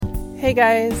Hey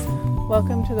guys,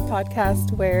 welcome to the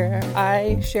podcast where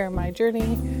I share my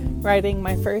journey writing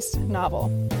my first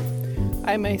novel.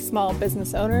 I'm a small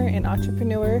business owner and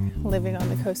entrepreneur living on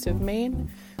the coast of Maine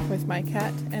with my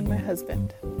cat and my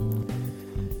husband.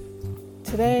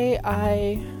 Today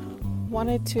I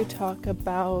wanted to talk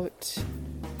about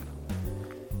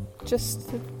just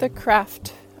the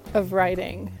craft of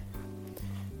writing.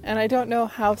 And I don't know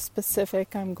how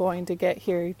specific I'm going to get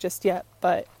here just yet,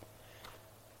 but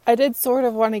I did sort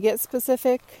of want to get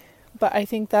specific, but I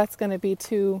think that's going to be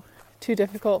too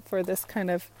difficult for this kind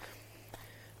of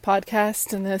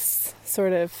podcast and this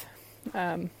sort of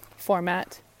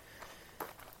format.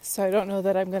 So I don't know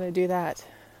that I'm going to do that.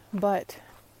 But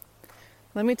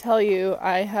let me tell you,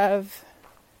 I have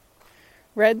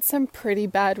read some pretty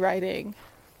bad writing.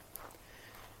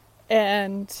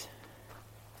 And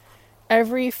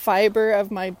every fiber of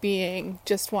my being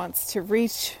just wants to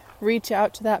reach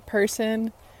out to that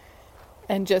person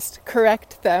and just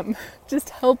correct them, just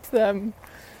help them.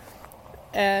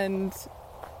 And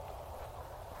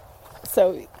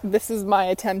so this is my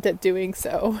attempt at doing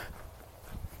so.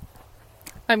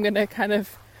 I'm going to kind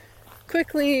of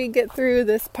quickly get through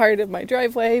this part of my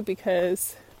driveway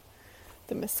because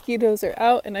the mosquitoes are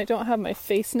out and I don't have my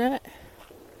face net.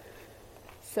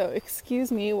 So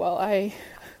excuse me while I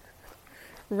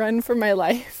run for my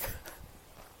life.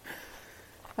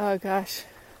 Oh gosh.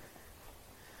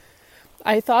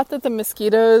 I thought that the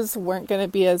mosquitoes weren't going to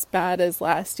be as bad as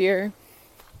last year,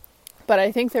 but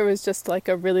I think there was just like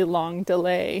a really long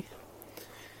delay.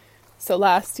 So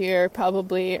last year,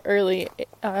 probably early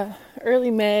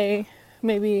May,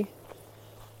 maybe,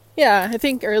 yeah, I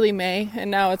think early May, and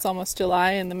now it's almost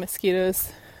July, and the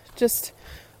mosquitoes just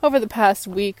over the past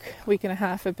week and a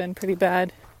half have been pretty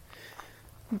bad,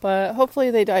 but hopefully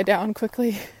they die down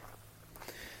quickly.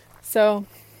 So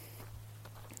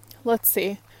let's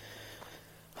see.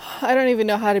 I don't even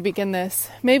know how to begin this.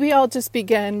 Maybe I'll just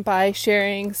begin by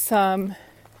sharing some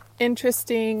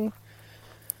interesting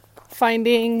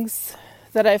findings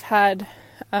that I've had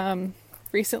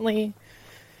recently.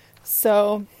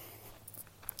 So,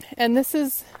 and this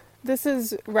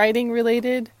is writing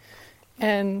related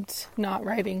and not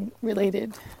writing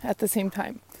related at the same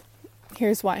time.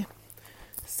 Here's why.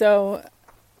 So,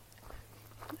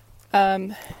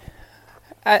 I'm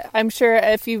sure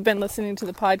if you've been listening to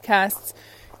the podcasts,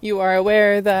 you are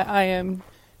aware that I am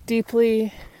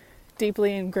deeply,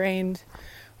 deeply ingrained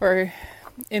or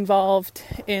involved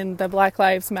in the Black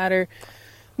Lives Matter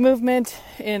movement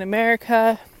in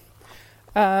America.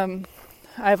 I've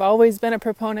always been a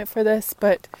proponent for this,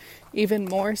 but even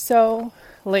more so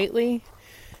lately.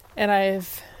 And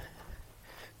I've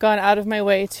gone out of my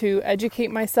way to educate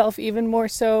myself even more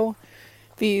so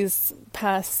these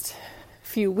past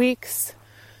few weeks,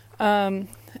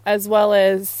 as well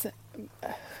as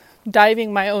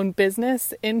diving my own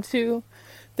business into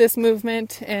this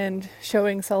movement and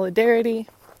showing solidarity.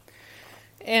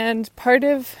 And part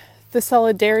of the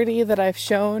solidarity that I've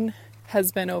shown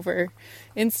has been over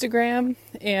Instagram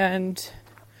and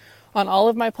on all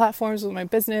of my platforms with my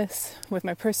business, with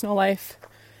my personal life,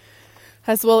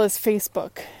 as well as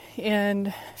Facebook.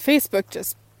 And Facebook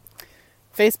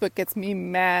gets me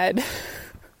mad.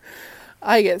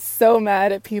 I get so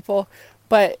mad at people,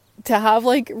 but to have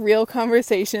like real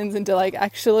conversations and to like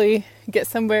actually get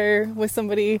somewhere with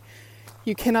somebody,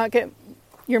 you cannot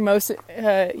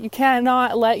you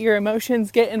cannot let your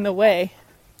emotions get in the way,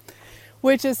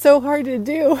 which is so hard to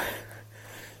do.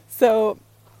 So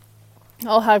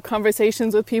I'll have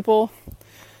conversations with people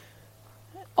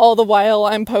all the while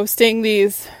I'm posting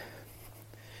these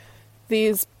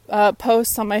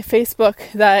posts on my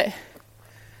Facebook that,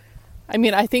 I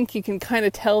mean, I think you can kind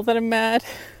of tell that I'm mad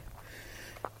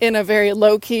in a very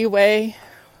low-key way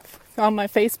on my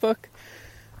Facebook.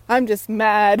 I'm just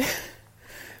mad.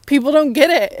 People don't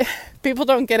get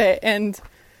it. And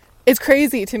it's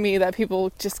crazy to me that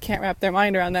people just can't wrap their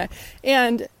mind around that.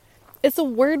 And it's a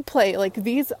wordplay. Like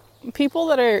these people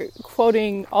that are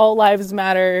quoting all lives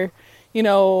matter, you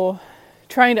know,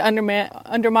 trying to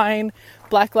undermine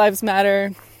Black Lives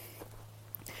Matter.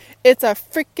 It's a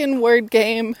freaking word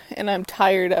game and I'm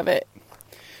tired of it.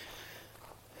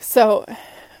 So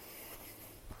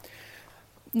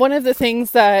one of the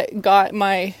things that got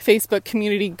my Facebook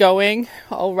community going,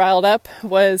 all riled up,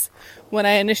 was when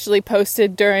I initially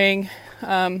posted during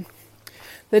the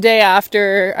day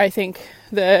after, I think,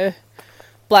 the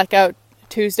Blackout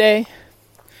Tuesday.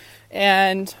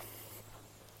 And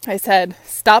I said,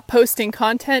 stop posting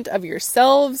content of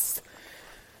yourselves.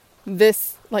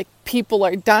 People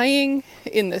are dying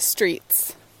in the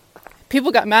streets.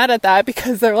 People got mad at that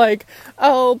because they're like,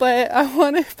 oh, but I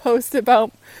want to post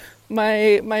about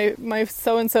my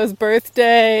so-and-so's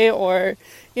birthday, or,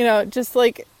 just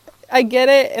like, I get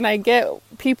it, and I get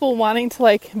people wanting to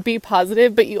like be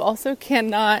positive, but you also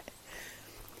cannot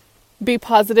be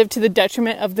positive to the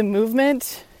detriment of the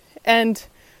movement and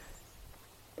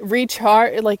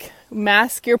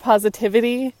mask your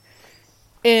positivity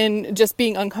in just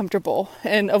being uncomfortable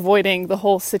and avoiding the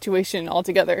whole situation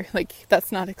altogether. Like,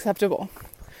 that's not acceptable.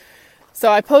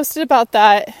 So I posted about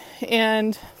that,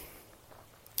 and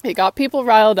it got people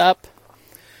riled up,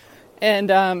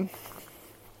 and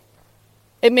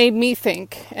it made me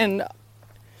think. And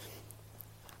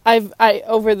I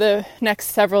over the next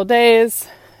several days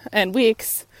and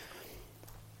weeks,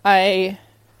 I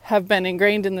have been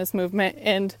ingrained in this movement,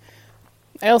 and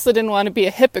I also didn't want to be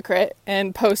a hypocrite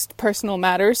and post personal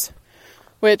matters,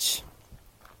 which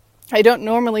I don't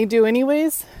normally do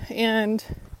anyways, and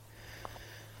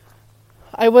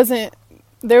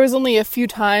there was only a few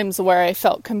times where I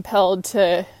felt compelled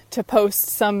to post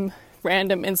some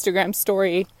random Instagram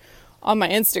story on my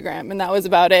Instagram, and that was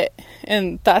about it,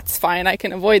 and that's fine, I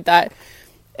can avoid that.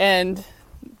 And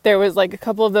there was like a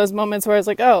couple of those moments where I was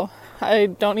like, oh, I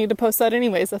don't need to post that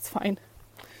anyways, that's fine.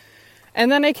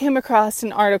 And then I came across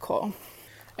an article,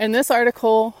 and this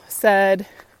article said,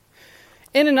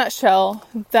 in a nutshell,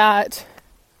 that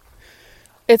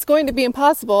it's going to be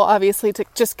impossible, obviously, to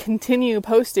just continue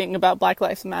posting about Black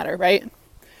Lives Matter, right?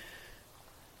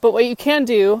 But what you can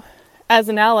do as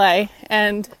an ally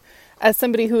and as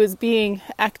somebody who is being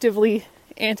actively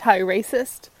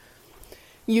anti-racist,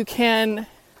 you can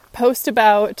post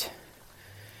about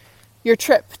your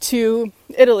trip to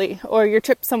Italy or your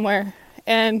trip somewhere,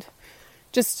 and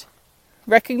just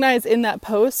recognize in that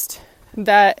post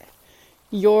that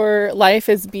your life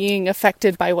is being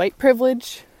affected by white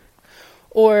privilege,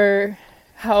 or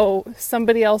how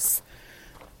somebody else,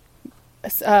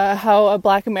 how a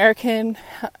Black American,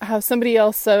 how somebody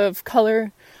else of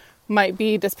color might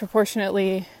be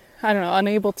disproportionately,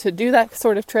 unable to do that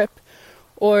sort of trip,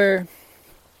 or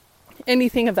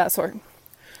anything of that sort.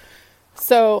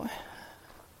 So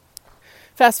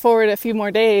fast forward a few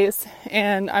more days,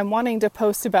 and I'm wanting to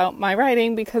post about my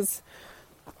writing because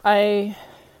I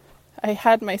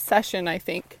had my session, I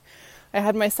think. I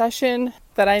had my session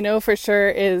that I know for sure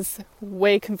is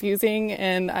way confusing,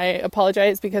 and I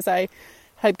apologize because I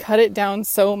had cut it down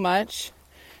so much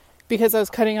because I was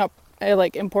cutting up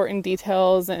important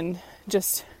details and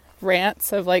just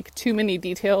rants of too many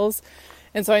details.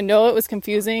 And so I know it was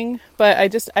confusing, but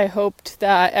I hoped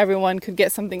that everyone could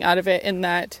get something out of it, in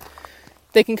that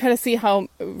they can kind of see how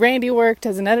Randy worked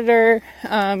as an editor,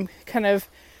 kind of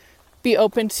be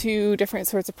open to different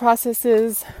sorts of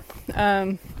processes.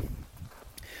 But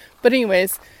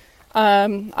anyways,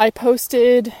 I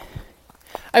wanted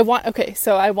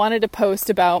to post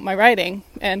about my writing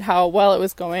and how well it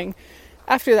was going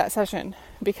after that session,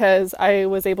 because I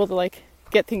was able to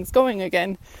get things going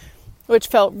again, which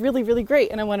felt really, really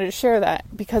great. And I wanted to share that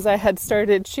because I had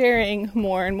started sharing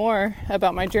more and more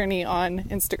about my journey on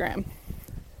Instagram.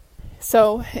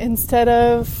 So instead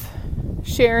of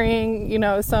sharing,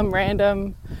 some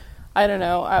random,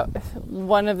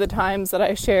 one of the times that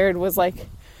I shared was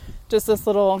just this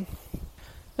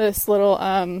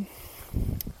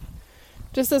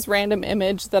random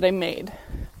image that I made,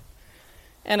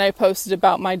 and I posted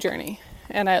about my journey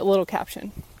and a little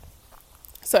caption.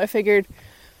 So I figured,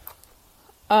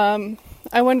 I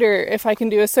wonder if I can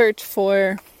do a search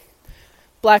for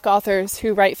Black authors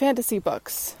who write fantasy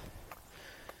books.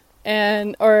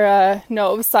 No,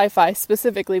 it was sci-fi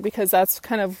specifically, because that's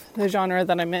kind of the genre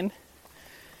that I'm in.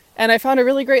 And I found a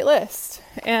really great list.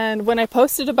 And when I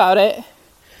posted about it,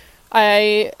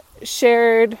 I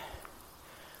shared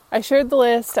the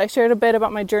list. I shared a bit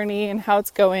about my journey and how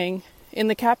it's going in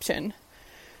the caption.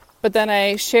 But then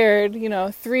I shared,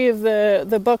 3 of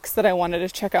the books that I wanted to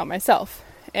check out myself.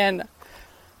 And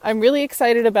I'm really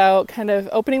excited about kind of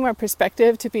opening my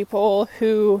perspective to people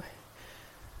who,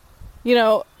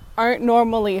 aren't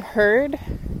normally heard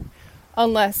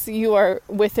unless you are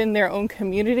within their own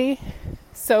community.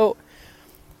 So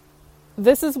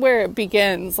this is where it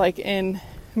begins, in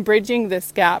bridging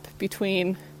this gap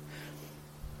between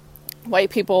white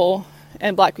people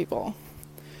and Black people,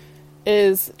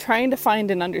 is trying to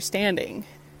find an understanding.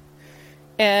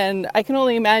 And I can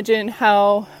only imagine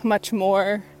how much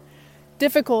more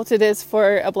difficult it is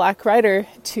for a Black writer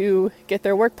to get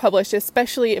their work published,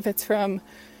 especially if it's from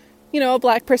a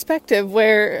Black perspective,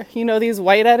 where, these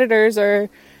white editors or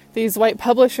these white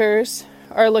publishers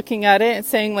are looking at it and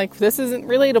saying, this isn't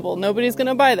relatable, nobody's going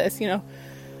to buy this,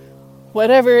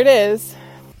 whatever it is.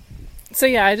 So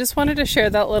yeah, I just wanted to share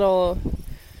that little,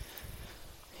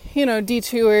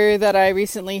 detour that I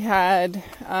recently had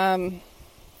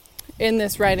in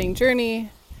this writing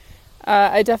journey,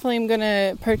 I definitely am going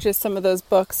to purchase some of those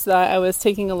books that I was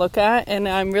taking a look at, and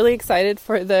I'm really excited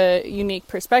for the unique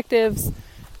perspectives,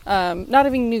 not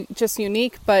even just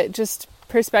unique, but just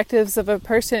perspectives of a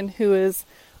person who is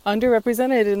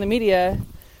underrepresented in the media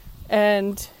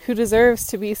and who deserves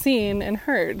to be seen and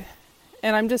heard.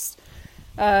 And I'm just,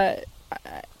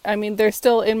 they're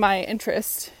still in my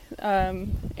interest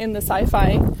in the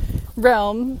sci-fi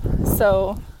realm.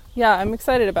 So yeah, I'm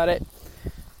excited about it.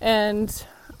 And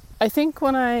I think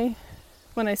when I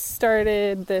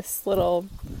started this little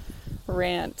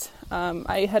rant,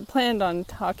 I had planned on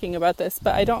talking about this,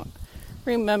 but I don't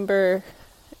remember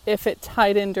if it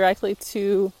tied in directly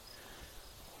to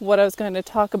what I was going to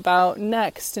talk about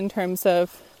next in terms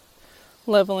of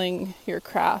leveling your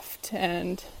craft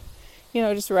and,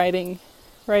 just writing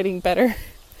better.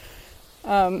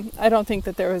 I don't think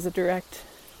that there was a direct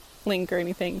link or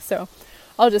anything, so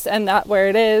I'll just end that where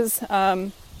it is.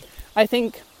 I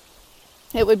think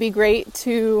it would be great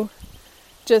to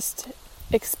just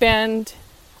expand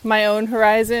my own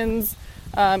horizons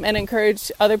and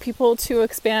encourage other people to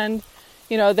expand,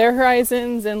 their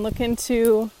horizons and look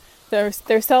into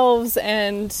themselves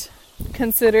and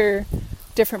consider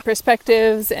different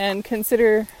perspectives and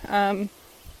consider,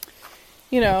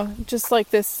 just like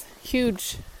this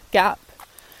huge gap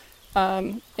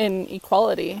in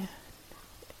equality.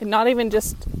 And not even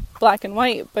just black and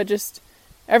white, but just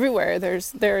everywhere.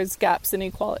 There's gaps in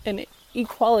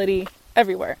equality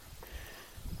everywhere.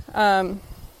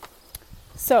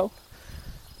 So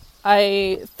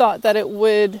I thought that it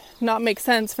would not make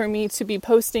sense for me to be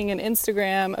posting an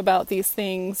Instagram about these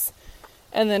things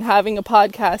and then having a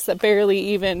podcast that barely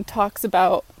even talks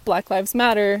about Black Lives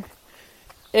Matter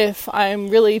if I'm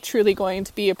really truly going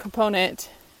to be a proponent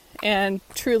and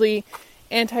truly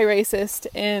anti-racist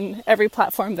in every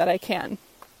platform that I can.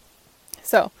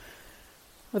 So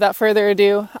without further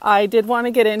ado, I did want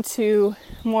to get into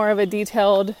more of a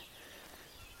detailed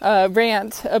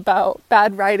rant about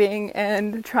bad writing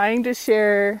and trying to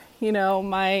share,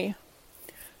 my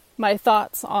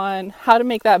thoughts on how to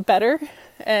make that better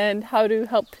and how to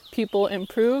help people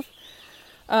improve.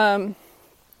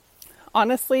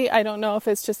 Honestly, I don't know if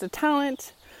it's just a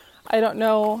talent. I don't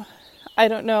know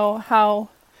how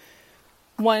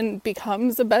one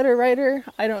becomes a better writer.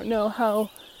 I don't know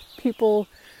how people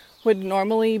would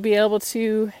normally be able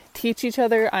to teach each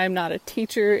other. I'm not a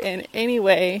teacher in any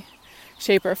way,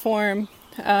 shape, or form.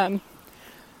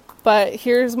 But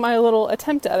here's my little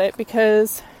attempt at it,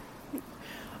 because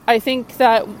I think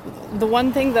that the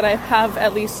one thing that I have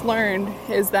at least learned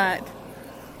is that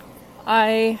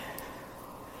I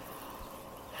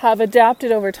have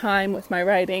adapted over time with my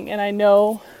writing, and I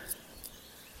know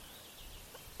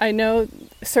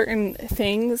certain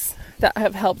things that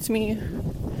have helped me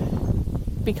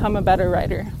become a better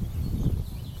writer.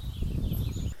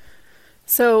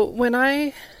 So when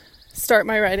I start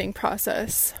my writing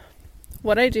process,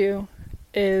 what I do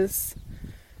is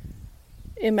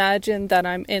imagine that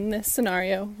I'm in this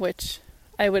scenario, which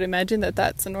I would imagine that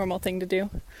that's a normal thing to do.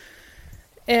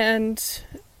 And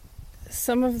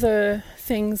some of the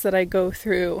things that I go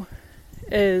through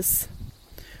is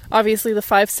obviously the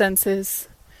 5 senses,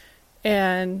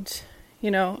 and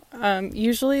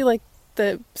usually like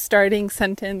the starting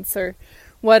sentence or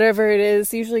whatever it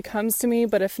is usually comes to me,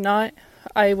 but if not,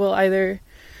 I will either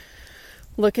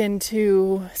look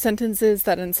into sentences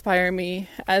that inspire me,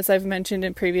 as I've mentioned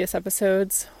in previous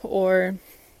episodes, or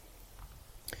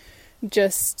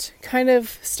just kind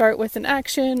of start with an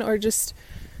action, or just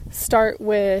start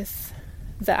with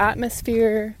the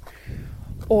atmosphere,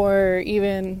 or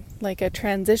even like a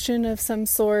transition of some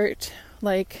sort,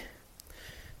 like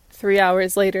 3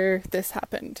 hours later this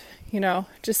happened,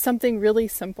 just something really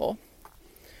simple.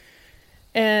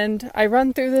 And I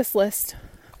run through this list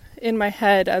in my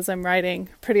head as I'm writing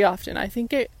pretty often. I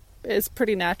think it is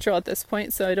pretty natural at this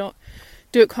point, so I don't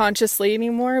do it consciously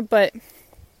anymore, but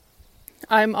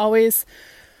I'm always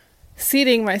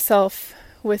seating myself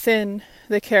within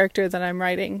the character that I'm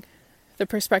writing the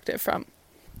perspective from.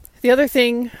 The other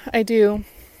thing I do,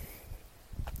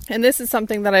 and this is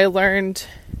something that I learned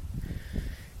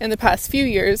in the past few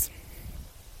years,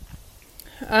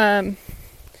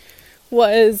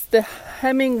 was the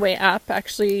Hemingway app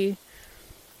actually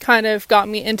kind of got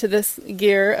me into this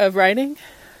gear of writing.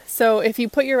 So if you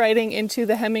put your writing into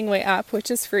the Hemingway app, which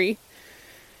is free,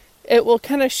 it will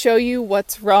kind of show you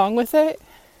what's wrong with it.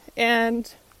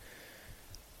 And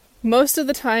most of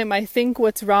the time, I think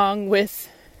what's wrong with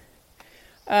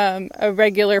a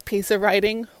regular piece of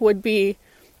writing would be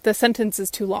the sentence is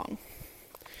too long,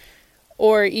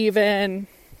 or even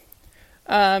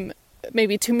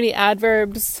maybe too many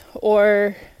adverbs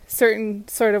or certain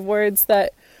sort of words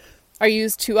that are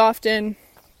used too often,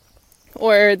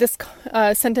 or this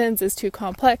sentence is too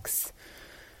complex.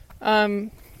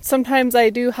 Sometimes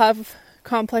I do have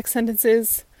complex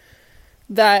sentences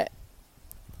that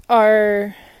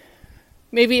are,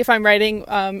 maybe if I'm writing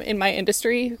in my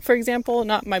industry, for example,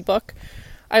 not my book,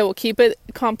 I will keep it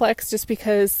complex just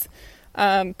because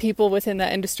people within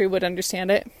that industry would understand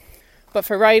it. But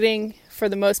for writing, for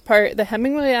the most part, the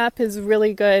Hemingway app is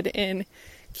really good in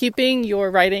keeping your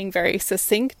writing very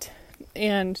succinct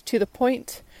and to the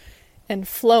point and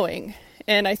flowing.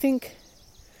 And I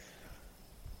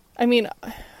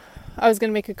was going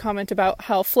to make a comment about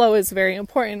how flow is very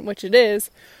important, which it is,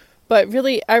 but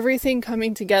really everything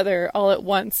coming together all at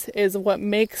once is what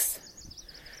makes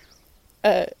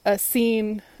a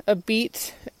scene, a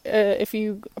beat, if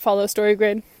you follow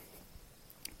StoryGrid,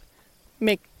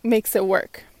 makes it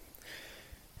work.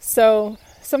 So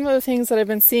some of the things that I've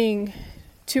been seeing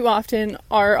too often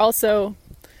are also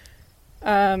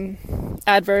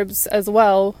adverbs as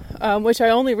well, which I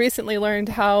only recently learned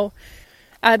how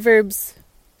adverbs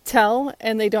tell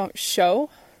and they don't show.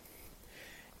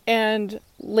 And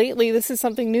lately, this is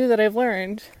something new that I've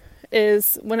learned,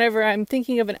 is whenever I'm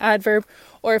thinking of an adverb,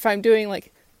 or if I'm doing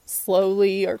like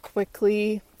slowly or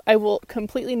quickly, I will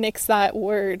completely nix that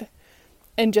word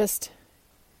and just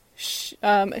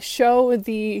show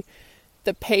the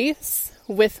pace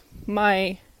with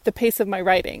the pace of my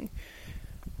writing,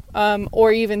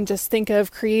 or even just think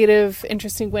of creative,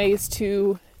 interesting ways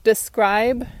to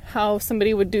describe how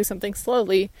somebody would do something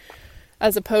slowly,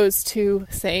 as opposed to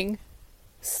saying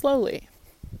slowly.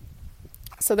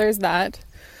 So there's that.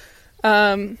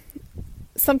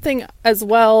 Something as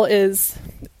well is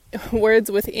words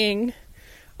with ing.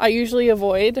 I usually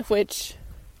avoid, which,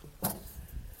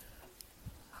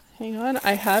 hang on,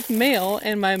 I have mail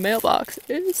and my mailbox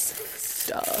is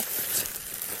stuffed.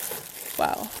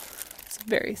 Wow, it's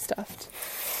very stuffed.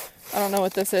 I don't know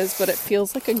what this is, but it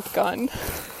feels like a gun.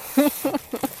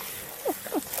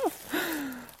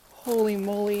 Holy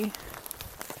moly.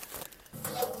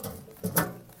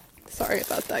 Sorry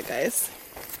about that, guys.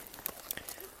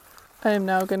 I am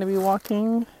now going to be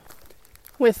walking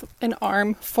with an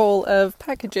arm full of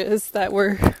packages that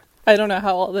were, I don't know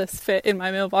how all this fit in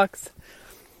my mailbox.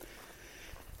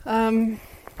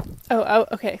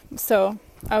 Okay, so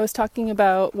I was talking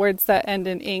about words that end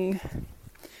in ing.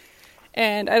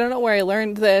 And I don't know where I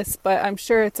learned this, but I'm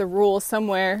sure it's a rule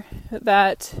somewhere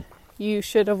that you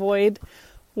should avoid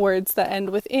words that end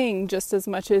with ing just as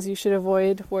much as you should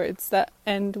avoid words that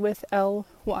end with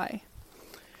ly.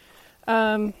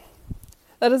 That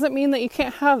doesn't mean that you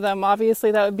can't have them.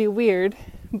 Obviously, that would be weird.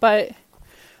 But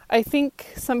I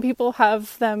think some people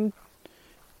have them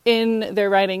in their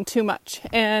writing too much.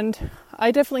 And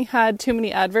I definitely had too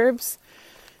many adverbs.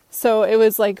 So it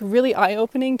was like really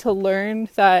eye-opening to learn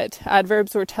that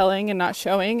adverbs were telling and not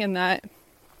showing, and that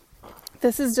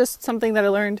this is just something that I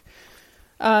learned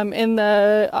in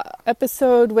the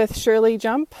episode with Shirley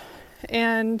Jump.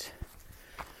 And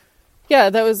yeah,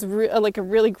 that was like a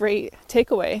really great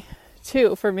takeaway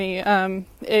too for me.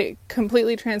 It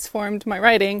completely transformed my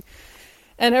writing.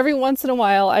 And every once in a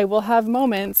while I will have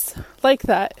moments like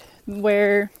that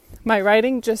where my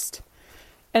writing just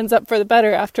ends up for the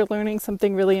better after learning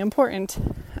something really important.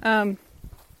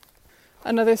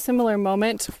 Another similar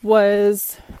moment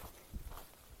was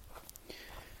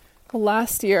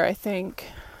last year, I think.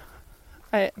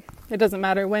 It doesn't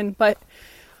matter when, but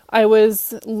I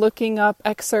was looking up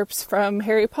excerpts from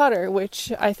Harry Potter,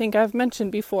 which I think I've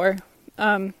mentioned before.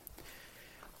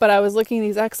 But I was looking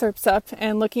these excerpts up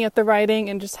and looking at the writing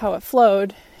and just how it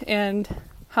flowed and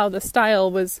how the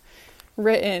style was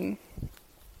written.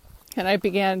 And I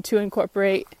began to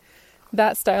incorporate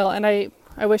that style. And I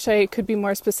wish I could be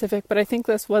more specific, but I think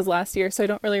this was last year, so I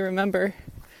don't really remember.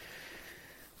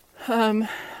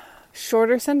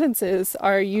 Shorter sentences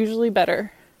are usually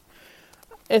better,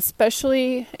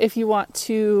 especially if you want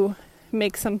to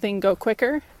make something go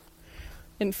quicker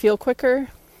and feel quicker.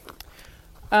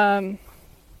 I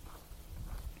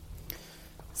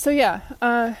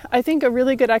think a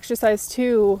really good exercise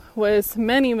too was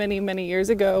many, many, many years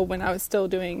ago when I was still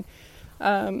doing,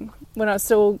 when I was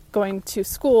still going to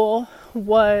school,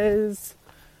 was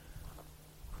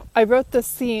I wrote this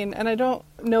scene and I don't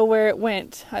know where it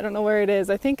went. I don't know where it is.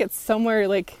 I think it's somewhere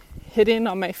like hidden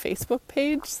on my Facebook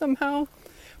page somehow.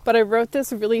 But I wrote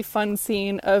this really fun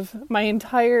scene of my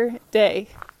entire day,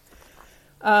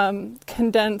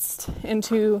 condensed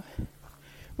into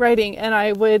writing. And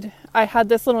I had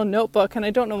this little notebook, and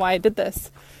I don't know why I did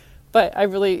this, but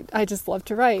I just love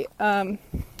to write.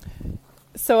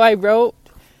 So I wrote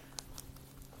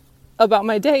about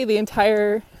my day, the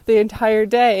entire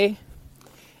day,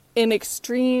 in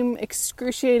extreme,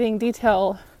 excruciating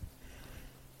detail.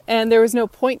 And there was no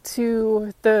point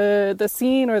to the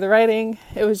scene or the writing.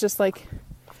 It was just like,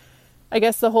 I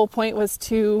guess the whole point was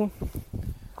to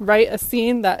write a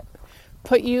scene that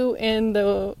put you in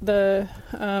the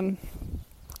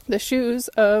shoes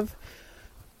of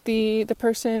the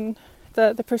person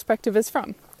that the perspective is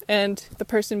from. And the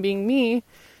person being me,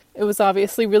 it was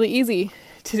obviously really easy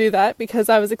to do that because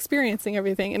I was experiencing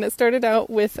everything. And it started out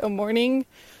with a morning.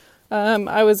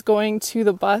 I was going to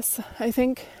the bus, I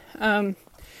think. So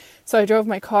I drove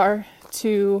my car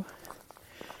to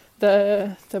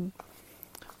the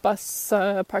bus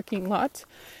parking lot.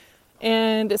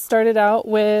 And it started out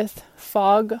with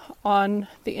fog on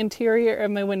the interior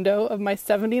of my window of my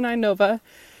 79 Nova.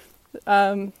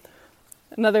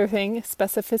 Another thing,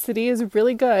 specificity is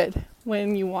really good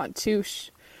when you want to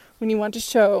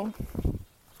show.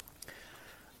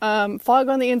 Fog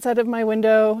on the inside of my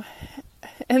window.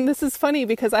 And this is funny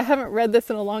because I haven't read this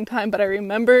in a long time, but I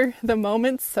remember the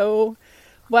moment so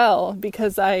well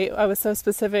because I was so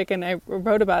specific and I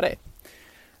wrote about it.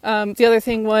 The other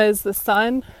thing was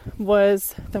the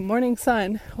morning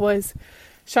sun was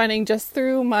shining just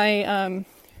through my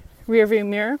rearview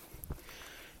mirror.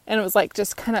 And it was like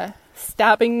just kind of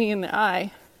stabbing me in the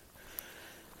eye.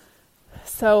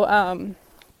 So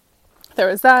there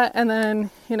was that. And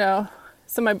then,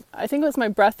 I think it was my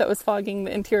breath that was fogging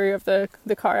the interior of the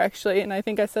car actually. And I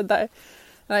think I said that.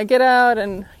 And I get out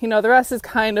and, the rest is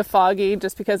kind of foggy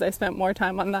just because I spent more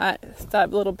time on that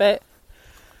little bit.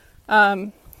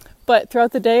 But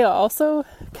throughout the day, I also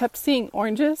kept seeing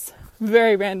oranges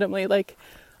very randomly, like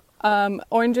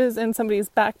oranges in somebody's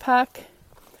backpack.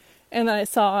 And then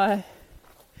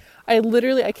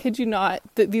I kid you not,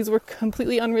 that these were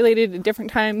completely unrelated at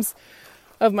different times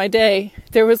of my day.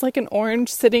 There was like an orange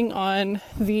sitting on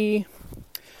the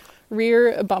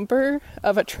rear bumper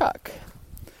of a truck.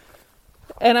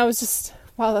 And I was just,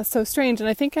 wow, that's so strange. And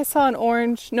I think I saw an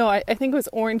orange, I think it was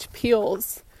orange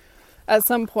peels at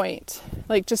some point,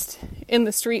 like just in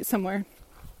the street somewhere.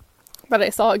 But I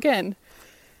saw again.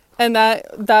 And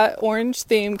that orange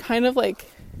theme kind of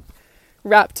like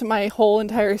wrapped my whole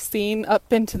entire scene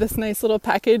up into this nice little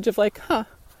package of like,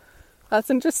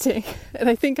 that's interesting. And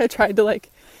I think I tried to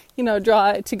draw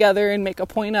it together and make a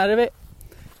point out of it.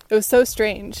 It was so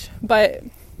strange. But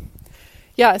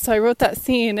yeah, so I wrote that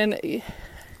scene and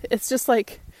it's just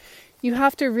like, you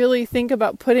have to really think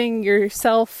about putting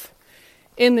yourself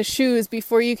in the shoes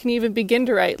before you can even begin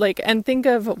to write, and think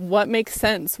of what makes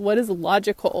sense, what is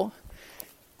logical.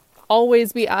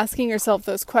 Always be asking yourself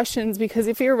those questions, because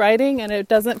if you're writing and it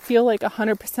doesn't feel like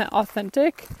 100%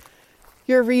 authentic,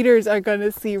 your readers are going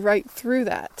to see right through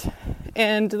that.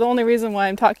 And the only reason why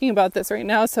I'm talking about this right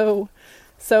now so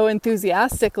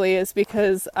enthusiastically is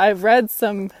because I've read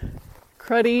some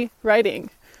cruddy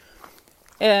writing,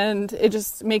 and it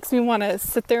just makes me want to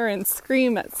sit there and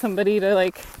scream at somebody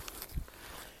to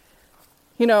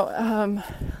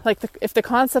if the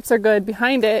concepts are good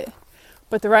behind it,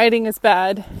 but the writing is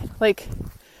bad, I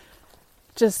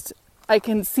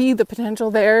can see the potential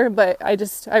there, but I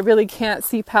really can't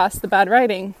see past the bad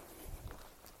writing.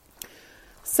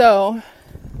 So,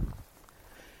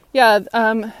 yeah,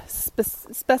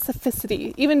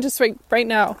 specificity. Even just right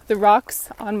now, the rocks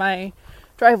on my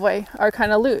driveway are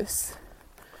kind of loose.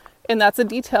 And that's a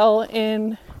detail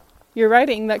in your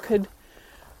writing that could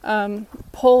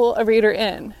pull a reader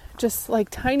in. Just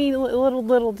tiny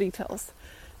little details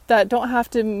that don't have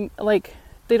to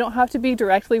they don't have to be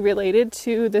directly related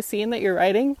to the scene that you're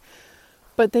writing,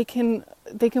 but they can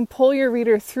pull your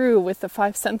reader through with the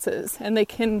five senses, and they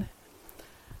can,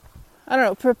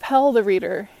 propel the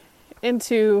reader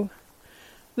into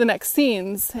the next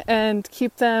scenes and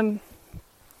keep them,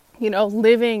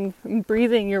 living and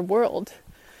breathing your world.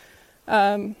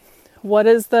 What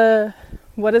is the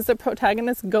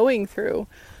protagonist going through?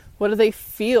 What do they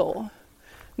feel?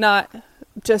 Not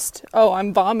just,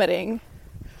 I'm vomiting.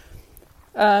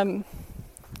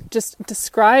 Just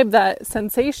describe that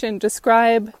sensation.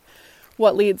 Describe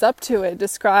what leads up to it.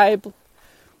 Describe,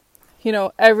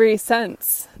 every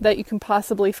sense that you can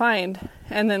possibly find.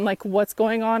 And then what's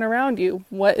going on around you?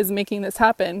 What is making this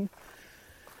happen?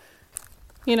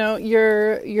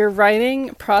 Your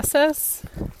writing process,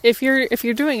 if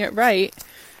you're doing it right,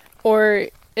 or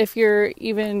if you're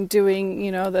even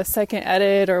doing, the second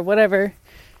edit or whatever,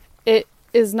 it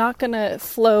is not going to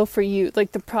flow for you. The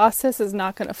process is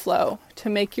not going to flow to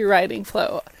make your writing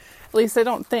flow. At least I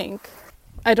don't think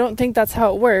that's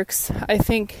how it works. I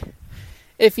think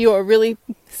if you are really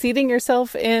seating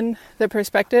yourself in the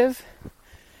perspective,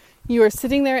 you are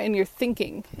sitting there and you're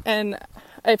thinking. And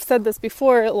I've said this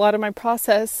before, a lot of my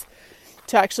process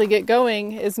to actually get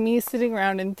going is me sitting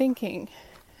around and thinking.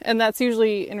 And that's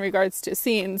usually in regards to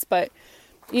scenes, but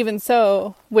even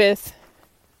so, with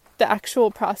the actual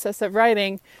process of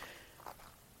writing,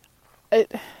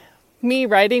 me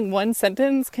writing one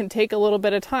sentence can take a little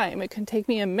bit of time. It can take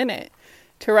me a minute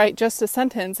to write just a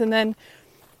sentence. And then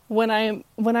when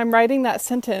I'm writing that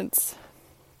sentence,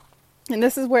 and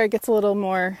this is where it gets a little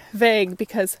more vague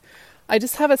because I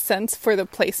just have a sense for the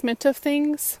placement of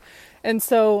things. And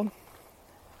so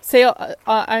say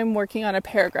I'm working on a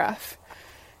paragraph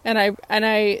and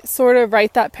I sort of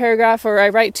write that paragraph, or I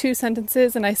write two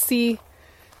sentences and I see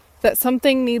that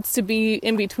something needs to be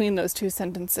in between those two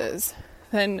sentences.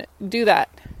 Then do that.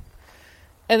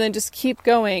 And then just keep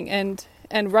going and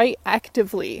write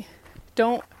actively.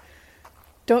 Don't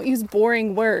use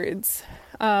boring words.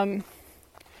 And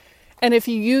if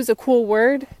you use a cool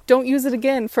word, don't use it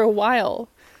again for a while.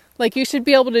 Like, you should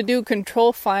be able to do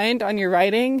control find on your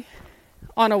writing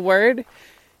on a word,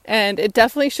 and it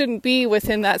definitely shouldn't be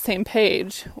within that same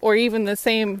page or even the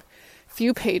same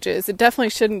few pages. It definitely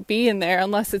shouldn't be in there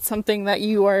unless it's something that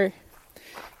you are,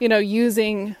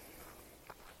 using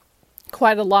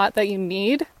quite a lot that you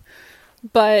need.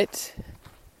 But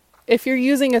if you're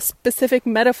using a specific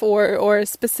metaphor or a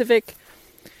specific,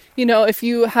 if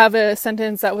you have a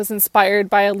sentence that was inspired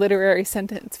by a literary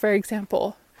sentence, for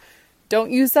example,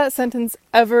 don't use that sentence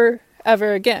ever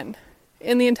again.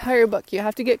 In the entire book, you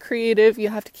have to get creative. You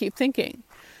have to keep thinking.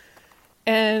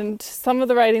 And some of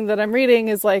the writing that I'm reading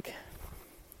is like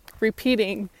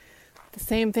repeating the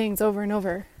same things over and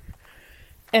over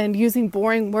and using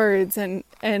boring words and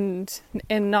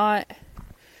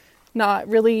not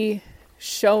really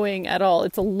showing at all.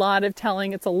 It's a lot of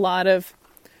telling. It's a lot of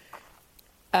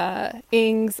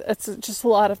ings. It's just a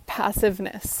lot of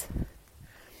passiveness.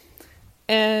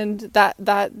 And that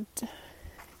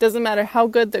doesn't matter how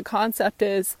good the concept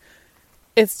is,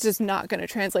 it's just not going to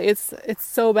translate. It's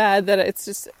so bad that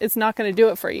it's not going to do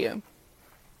it for you.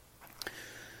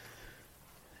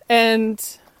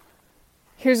 And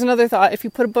here's another thought. If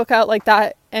you put a book out like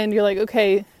that and you're like,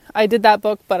 okay, I did that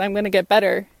book, but I'm going to get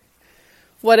better.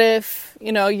 What if,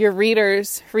 your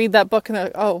readers read that book and they're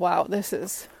like, oh wow, this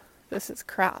is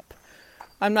crap.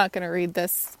 I'm not going to read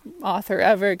this author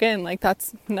ever again. Like,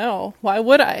 no, why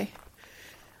would I?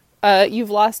 You've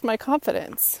lost my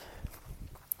confidence.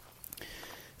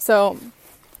 So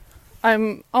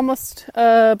I'm almost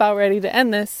about ready to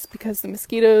end this because the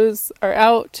mosquitoes are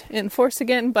out in force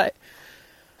again. But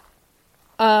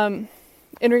in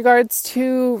regards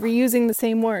to reusing the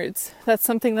same words, that's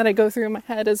something that I go through in my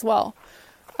head as well.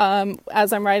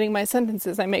 As I'm writing my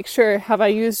sentences, I make sure, have I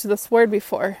used this word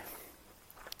before?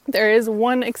 There is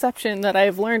one exception that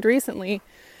I've learned recently.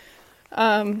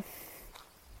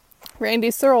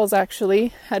 Randy Searles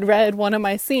actually had read one of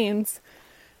my scenes,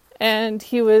 and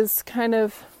he was kind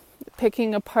of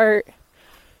picking apart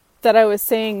that I was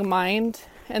saying mind,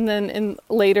 and then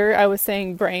later I was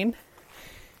saying brain,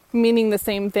 meaning the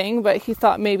same thing, but he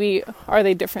thought maybe are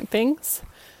they different things?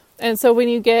 And so when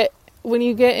you get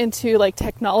into like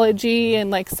technology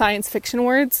and like science fiction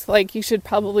words, like you should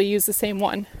probably use the same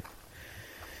one.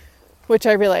 Which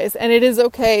I realize. And it is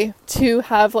okay to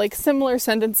have like similar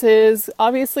sentences.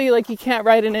 Obviously, like you can't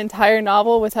write an entire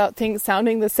novel without things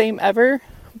sounding the same ever,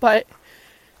 but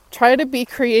try to be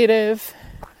creative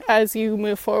as you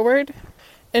move forward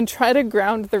and try to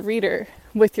ground the reader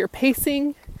with your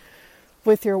pacing,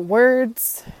 with your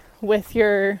words, with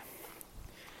your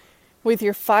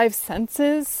five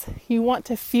senses. You want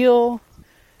to feel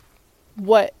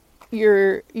what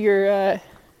your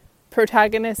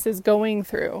protagonist is going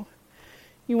through.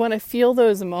 You want to feel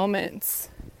those moments,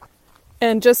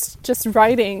 and just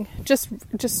writing, just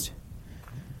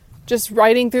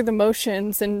writing through the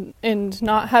motions and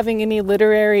not having any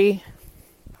literary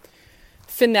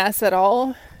finesse at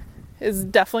all is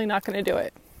definitely not going to do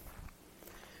it.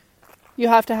 You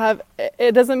have to have,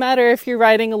 it doesn't matter if you're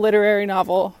writing a literary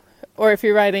novel or if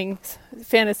you're writing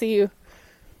fantasy,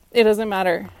 it doesn't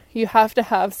matter. You have to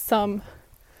have some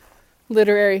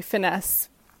literary finesse.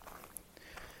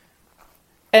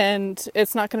 And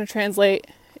it's not going to translate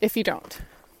if you don't.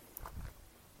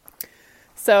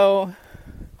 So,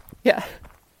 yeah.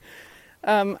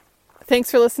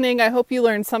 Thanks for listening. I hope you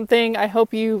learned something. I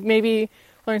hope you maybe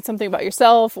learned something about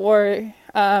yourself, or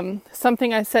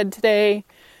something I said today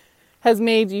has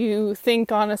made you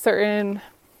think on a certain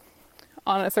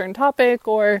topic,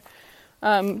 or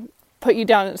put you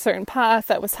down a certain path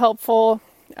that was helpful.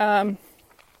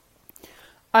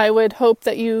 I would hope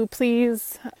that you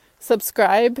please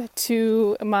subscribe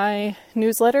to my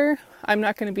newsletter. I'm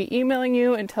not going to be emailing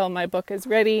you until my book is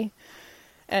ready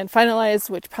and finalized,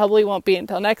 which probably won't be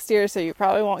until next year, so you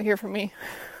probably won't hear from me.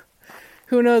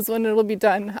 Who knows when it'll be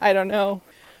done? I don't know.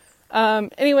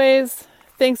 Anyways,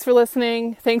 thanks for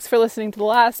listening. Thanks for listening to the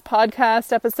last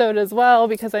podcast episode as well,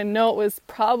 because I know it was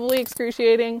probably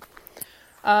excruciating.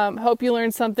 Hope you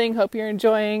learned something. Hope you're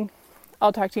enjoying.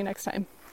 I'll talk to you next time.